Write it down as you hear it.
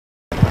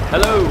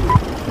Hello.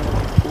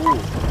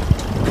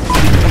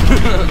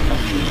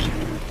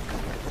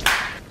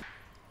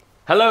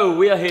 Hello,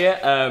 we are here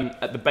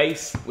at the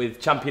base with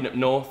Champion Up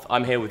North.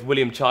 I'm here with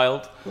William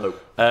Child. Hello.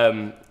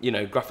 You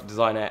know, graphic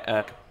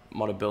designer,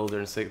 model builder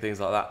and things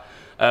like that.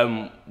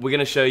 We're going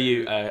to show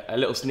you a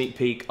little sneak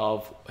peek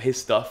of his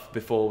stuff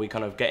before we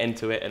kind of get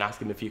into it and ask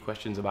him a few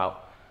questions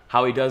about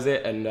how he does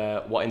it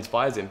and what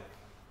inspires him.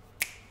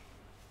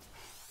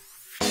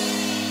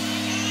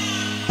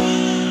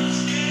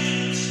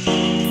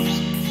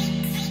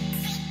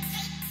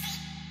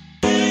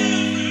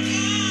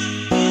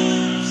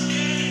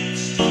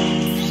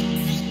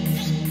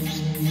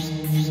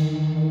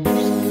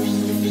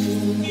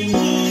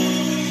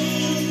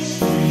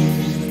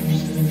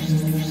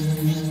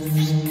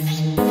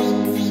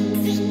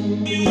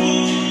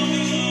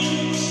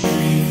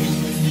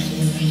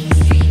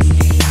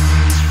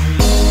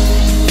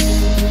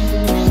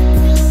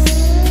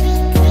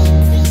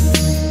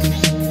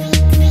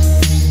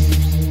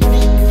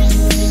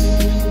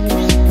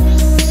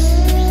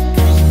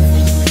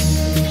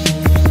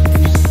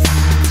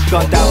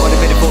 Gone down on a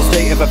pitiful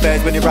state of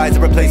affairs when you rise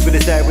and replace with a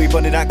stare. We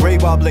running that grey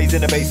while blazing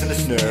the bass and the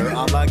snare.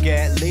 I'ma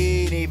get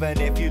lean even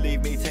if you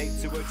leave me take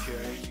to a chair.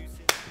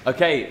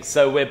 Okay,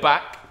 so we're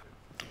back.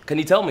 Can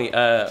you tell me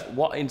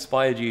what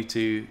inspired you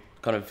to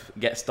kind of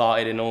get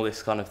started in all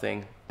this kind of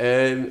thing?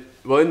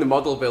 Well, in the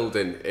model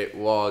building, it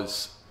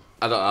was,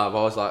 I don't know, I've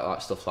always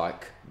liked stuff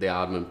like the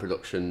Aardman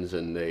Productions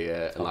and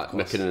the and like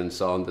McKinnon and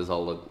Saunders,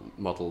 all the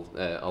model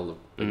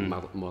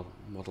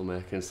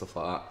making and stuff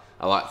like that.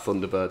 I liked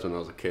Thunderbirds when I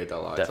was a kid. I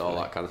liked all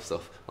that kind of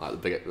stuff, like the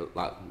big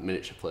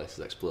miniature places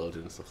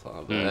exploding and stuff like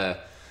that.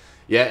 But,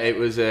 yeah, it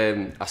was.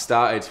 I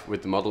started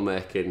with the model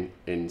making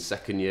in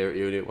second year at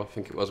uni. I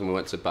think it was when we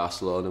went to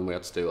Barcelona and we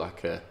had to do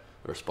like a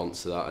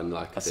response to that and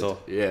like I saw.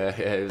 Yeah,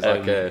 it was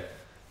like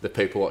the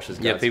People Watchers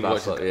Guide to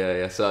Barcelona.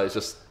 Yeah. So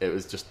it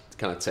was just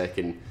kind of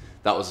taking.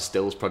 That was a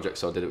stills project,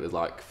 so I did it with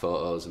like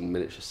photos and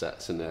miniature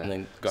sets and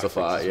then stuff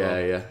like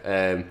that.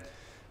 Yeah.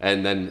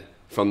 And then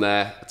from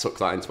there, I took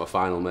that into my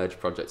final major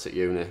project at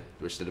uni,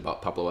 which did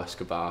about Pablo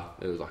Escobar.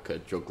 It was like a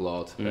drug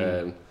lord. Did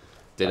that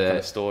kind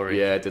of story.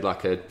 Yeah, did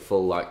like a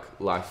full like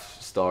life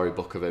story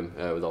book of him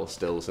with all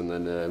stills, and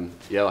then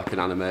yeah, like an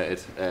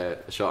animated, a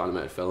short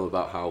animated film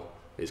about how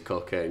his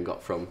cocaine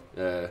got from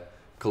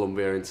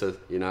Colombia into the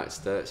United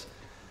States.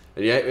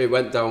 And yeah, it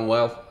went down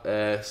well.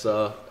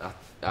 So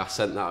I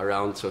sent that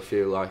around to a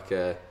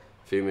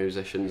few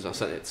musicians. I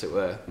sent it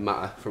to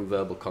Matta from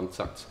Verbal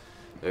Contact,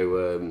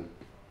 who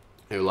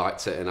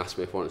liked it and asked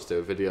me if I wanted to do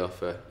a video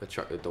for a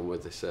track they'd done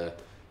with this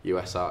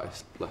US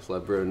artist, Left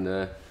Lebra,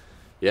 and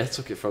yeah,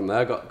 took it from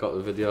there, got the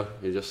video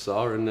you just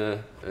saw,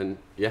 and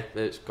yeah,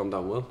 it's gone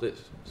down well.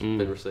 It's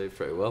been received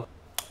pretty well.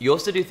 You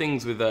also do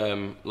things with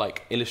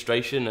like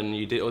illustration, and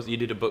you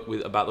did a book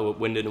about the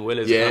Wind in the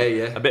Willows. Yeah.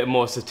 A bit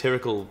more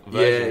satirical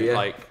version. Yeah.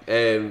 Like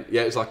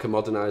yeah, it's like a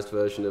modernised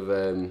version of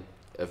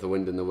the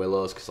Wind in the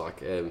Willows, because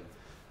like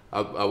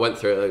I went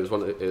through it.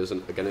 It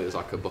was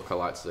like a book I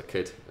liked as a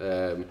kid,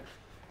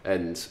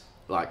 and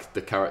like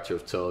the character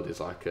of Toad is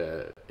like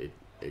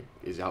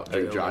he's out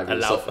drink driving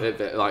and stuff.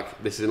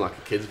 Like this isn't like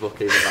a kid's book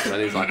even back then.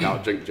 He's like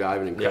out drink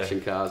driving and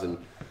crashing cars and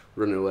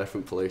running away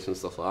from police and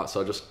stuff like that.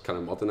 So I just kind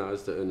of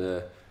modernised it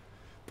and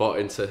bought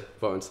into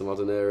the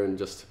modern era and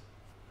just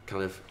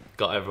kind of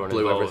got everyone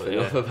blew involved, everything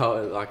up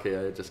about it. Like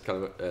just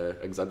kind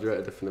of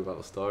exaggerated everything about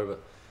the story.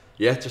 But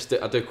yeah,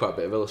 I do quite a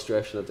bit of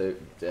illustration. I do.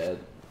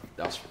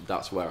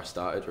 That's where I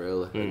started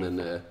really, and then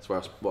that's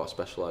what I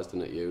specialised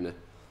in at uni.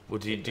 What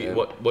do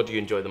you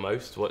enjoy the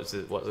most? What's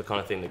the kind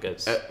of thing that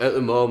gets? At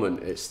the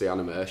moment, it's the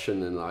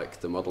animation and like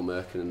the model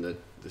making and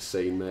the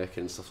scene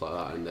making and stuff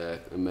like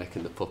that, and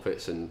making the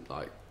puppets and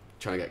like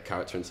trying to get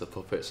character into the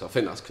puppets. I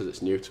think that's because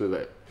it's new to me,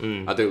 but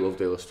I do love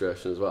the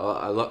illustration as well.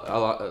 I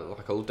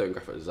love doing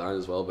graphic design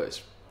as well,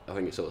 but I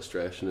think it's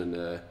illustration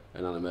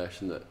and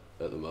animation that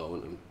at the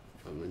moment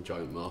I'm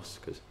enjoying most,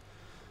 because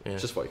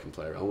it's just what you can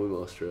play around with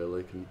most really.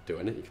 You can do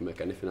anything, you can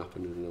make anything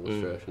happen in an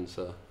illustration.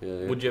 So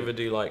yeah. Would you ever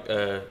do like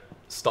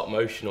stop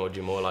motion, or do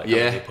you more like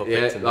do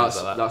puppets and things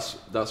like that?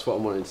 That's what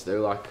I'm wanting to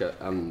do. Like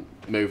I'm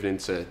moving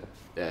into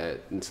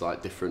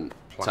like different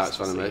types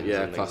of animation.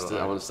 Yeah, plastic.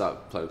 I want to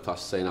start playing with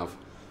plasticine.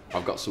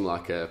 I've got some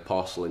like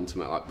porcelain to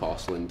make like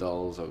porcelain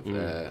dolls. I'm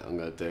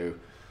gonna do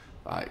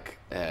like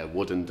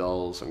wooden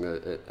dolls.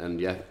 And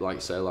yeah, like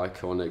you say,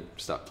 like I want to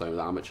start playing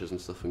with amateurs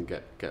and stuff and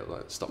get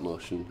like stop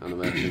motion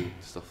animation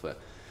stuff that.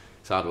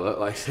 It's hard work,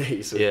 like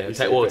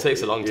it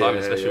takes a long time,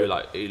 especially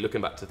like you're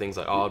looking back to things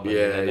like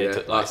Aardman, and it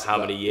took like how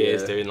many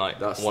years doing like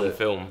one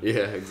film. Yeah,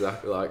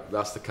 exactly. Like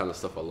that's the kind of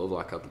stuff I love.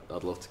 Like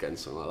I'd love to get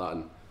into something like that,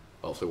 and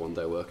hopefully one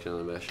day work in an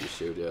animation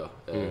studio.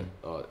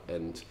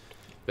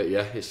 But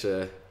yeah, it's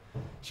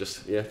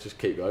just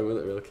keep going with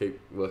it. Really, keep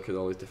working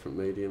all these different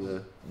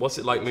medium. What's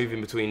it like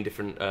moving between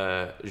different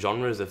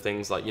genres of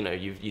things? Like, you know,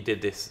 you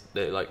did this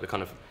like the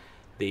kind of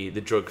the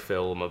drug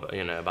film of,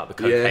 you know, about the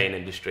cocaine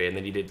industry, and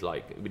then you did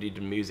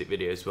music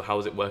videos. So how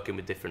was it working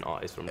with different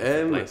artists from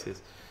different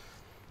places?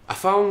 I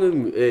found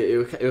them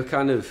it were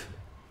kind of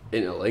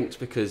interlinked,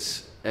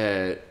 because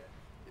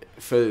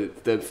for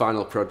the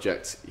final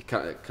project, you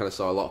kind of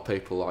saw a lot of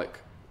people like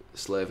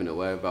slaving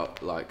away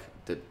about like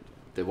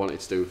they wanted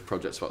to do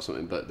projects about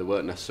something, but they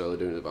weren't necessarily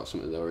doing it about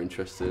something they were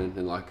interested in.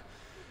 And like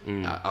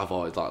I've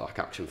always liked like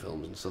action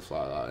films and stuff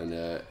like that,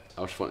 and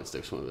I just wanted to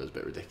do something that was a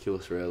bit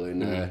ridiculous, really.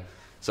 And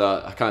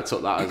so I kind of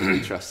took that as an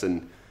interest,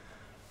 and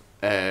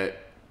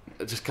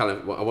just kind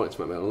of I wanted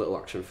to make my own little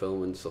action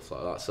film and stuff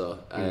like that. So,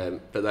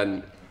 but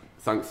then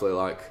thankfully,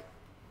 like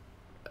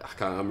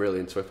I'm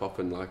really into hip hop,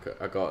 and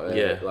like I got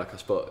like I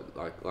spoke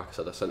like I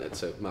said, I sent it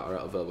to Matter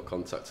out of Verbal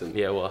Contact, and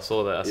well, I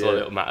saw that. I saw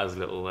little Matter's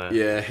little. Like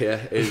they're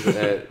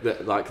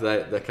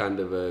kind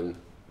of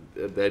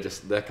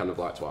they're kind of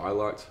liked what I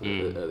liked. At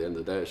the end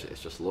of the day,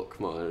 it's just look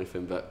more than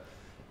anything, but.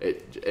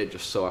 It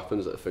just so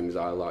happens that the things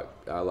I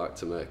like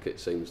to make, it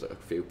seems that a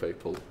few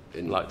people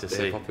in like to the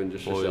see. hip hop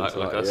industry like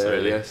us,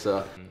 really. Yeah,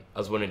 so I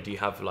was wondering,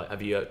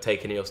 have you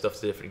taken your stuff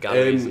to different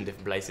galleries and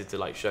different places to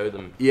like show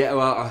them? Yeah,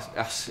 well,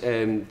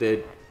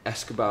 the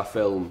Escobar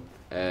film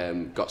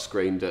got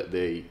screened at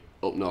the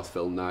Up North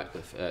Film Night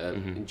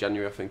in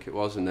January, I think it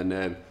was, and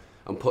then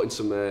I'm putting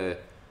some.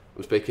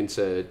 I'm speaking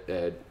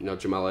to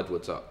Jamal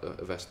Edwards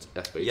of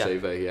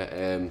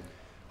SBTV.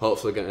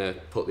 Hopefully going to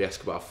put the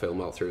Escobar film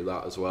out through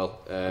that as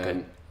well.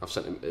 I've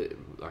sent him,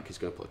 like he's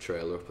going to put a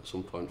trailer up at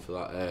some point for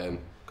that.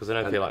 Because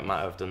I don't feel like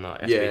Matt have done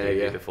that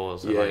SBTV before.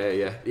 So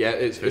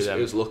it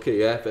was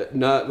lucky, but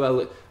no,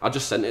 well, I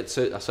just sent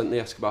the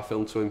Escobar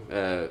film to him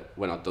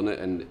when I'd done it,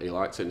 and he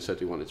liked it and said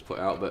he wanted to put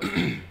it out. But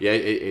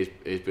he's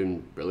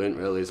been brilliant,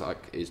 really.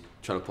 He's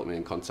trying to put me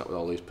in contact with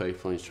all these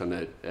people, and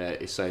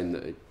he's saying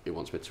that he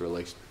wants me to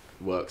release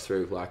work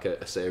through like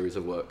a series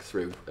of work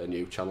through a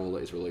new channel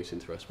that he's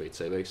releasing through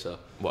SBTV. So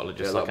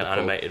just like an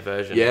animated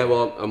version? Yeah,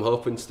 well, I'm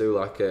hoping to do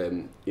like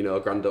a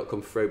Grand Don't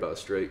Come Free by the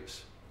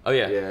Streets. Oh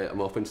yeah. Yeah, I'm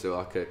hoping to do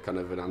like a kind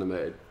of an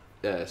animated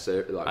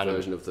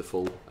version of the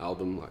full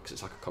album, like 'cause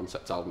it's like a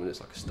concept album and it's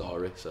like a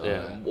story. So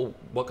well,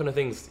 what kind of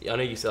things? I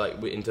know you said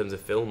like in terms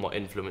of film, what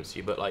influenced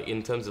you, but like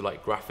in terms of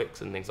like graphics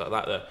and things like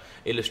that, the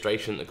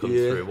illustration that comes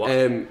through. What?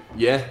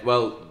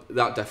 Well,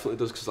 that definitely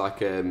does, because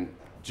like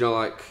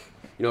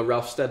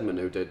Ralph Steadman,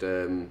 who did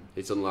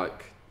he's done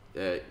like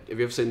have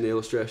you ever seen the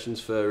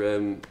illustrations for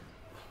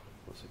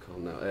what's it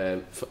called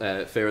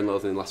now? Fear and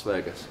Loathing in Las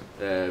Vegas.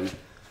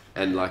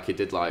 And like he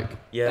did like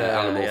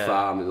Animal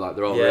Farm, and like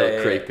they're all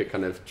real creepy,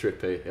 kind of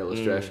trippy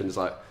illustrations.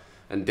 Like,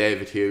 and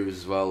David Hughes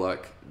as well.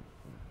 Like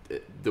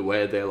the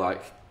way they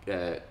like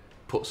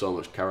put so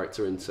much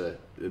character into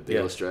the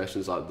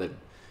illustrations, like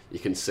you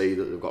can see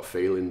that they've got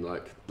feeling.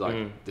 Like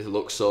they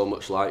look so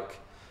much like.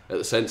 At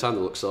the same time,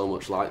 they look so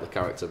much like the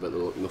character, but they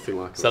look nothing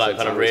like. So like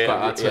kind of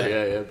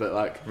real, but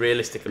like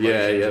realistic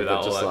emotions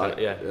without all that.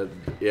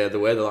 The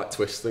way they like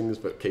twist things,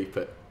 but keep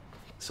it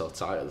so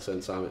tight at the same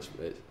time.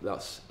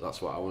 That's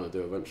what I want to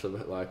do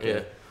eventually. Like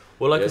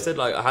well, like I said,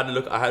 like I had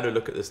a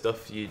look at the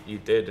stuff you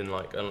did and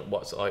like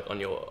what's like on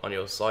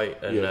your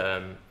site,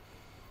 and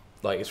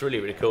like it's really,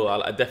 really cool.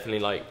 I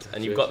definitely liked,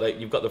 and you've got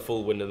the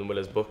full Winder Than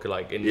Willer's book,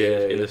 like in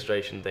the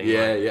illustration thing.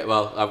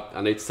 Well,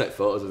 I need to take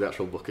photos of the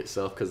actual book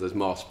itself, because there's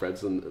more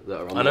spreads that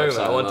are on. I know, man.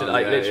 I wanted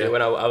literally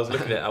when I was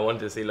looking at it, I wanted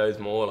to see loads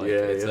more. Like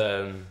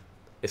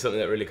it's something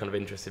that really kind of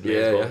interested me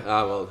as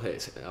well.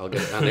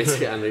 I need to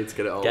get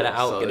it all. Get it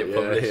out, get it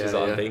published. Is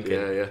what I'm thinking.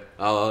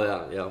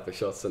 I'll be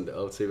sure to send it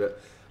over to you.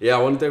 But I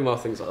want to do more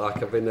things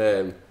like I've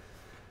been.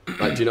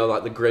 Like, do you know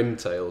like the Grimm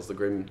tales, you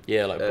mean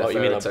like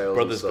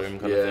Brothers Grimm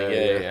kind of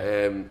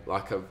thing?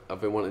 Like I've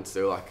been wanting to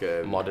do like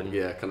a modern,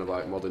 kind of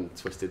like modern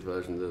twisted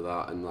versions of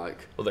that, and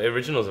like. Well, the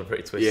originals are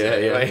pretty twisted.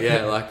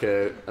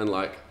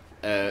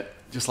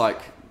 Just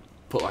like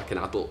put like an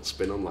adult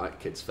spin on like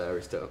kids'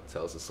 fairy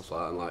tales and stuff like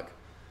that, and like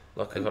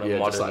a kind of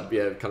modern, just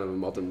kind of a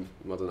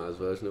modernised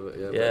version of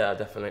it. Yeah,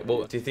 definitely.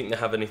 Well, do you think they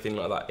have anything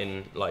like that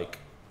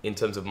in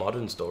terms of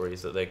modern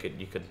stories that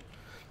you could?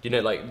 Do you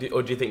know, like,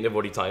 or do you think they've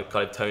already kind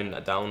of toned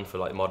that down for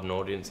like modern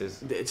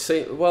audiences? Because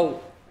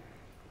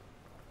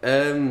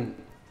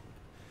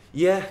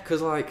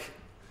like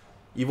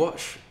you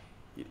watch,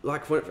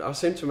 like I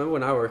seem to remember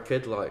when I were a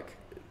kid, like,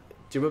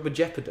 do you remember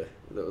Jeopardy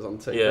that was on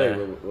TV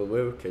when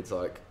we were kids?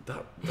 Like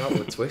that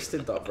was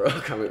twisted, that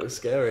broke. I mean, it was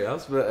scary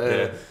as,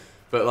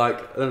 but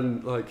like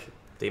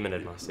Demon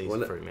Head Master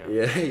used to freak me out.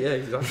 Yeah,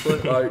 exactly.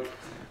 Like,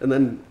 and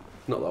then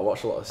not that I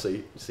watch a lot of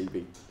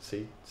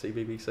CBBC.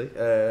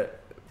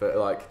 But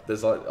like,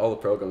 there's like all the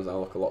programs now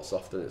look a lot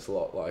softer. And it's a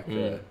lot like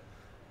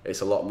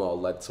it's a lot more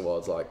led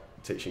towards like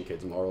teaching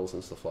kids morals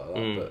and stuff like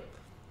that. But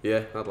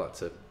yeah, I'd like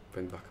to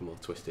bring back a more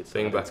twisted side.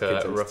 Bring back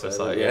a rougher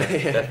side.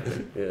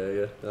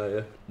 Definitely.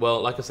 Yeah. Well,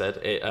 like I said,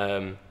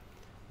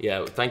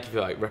 thank you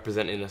for like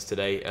representing us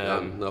today.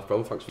 No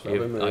problem. Thanks for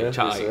having me.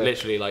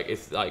 Literally, like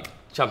it's like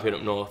champion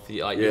up north.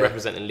 You're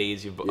representing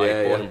Leeds. You're born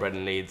and bred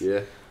in Leeds.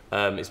 Yeah.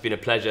 It's been a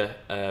pleasure.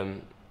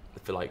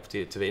 For like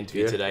to the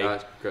interview today.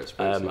 Great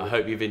I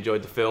hope you've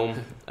enjoyed the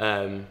film.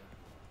 Thank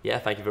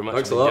you very much.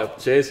 Thanks a lot.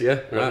 Cheers.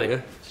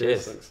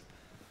 Cheers. Thanks.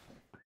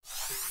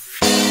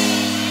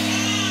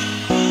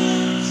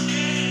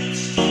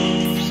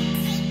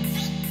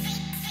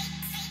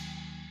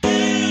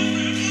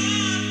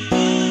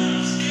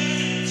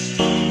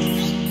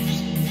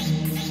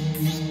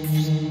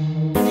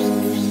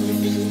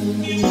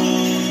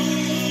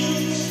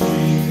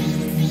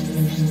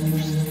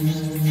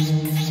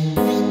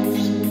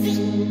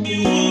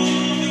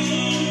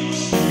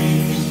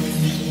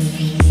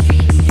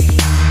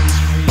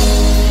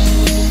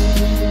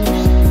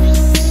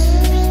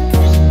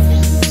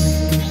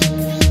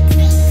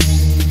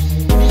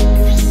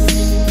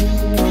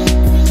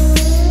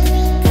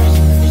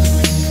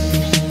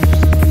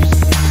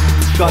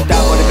 gone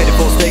down, what a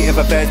pitiful state of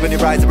affairs. When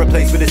your eyes are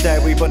replaced with a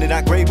stare, we running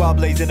that grey while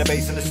blazing the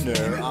bass and the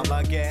snare. I'm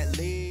like, get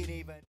lean.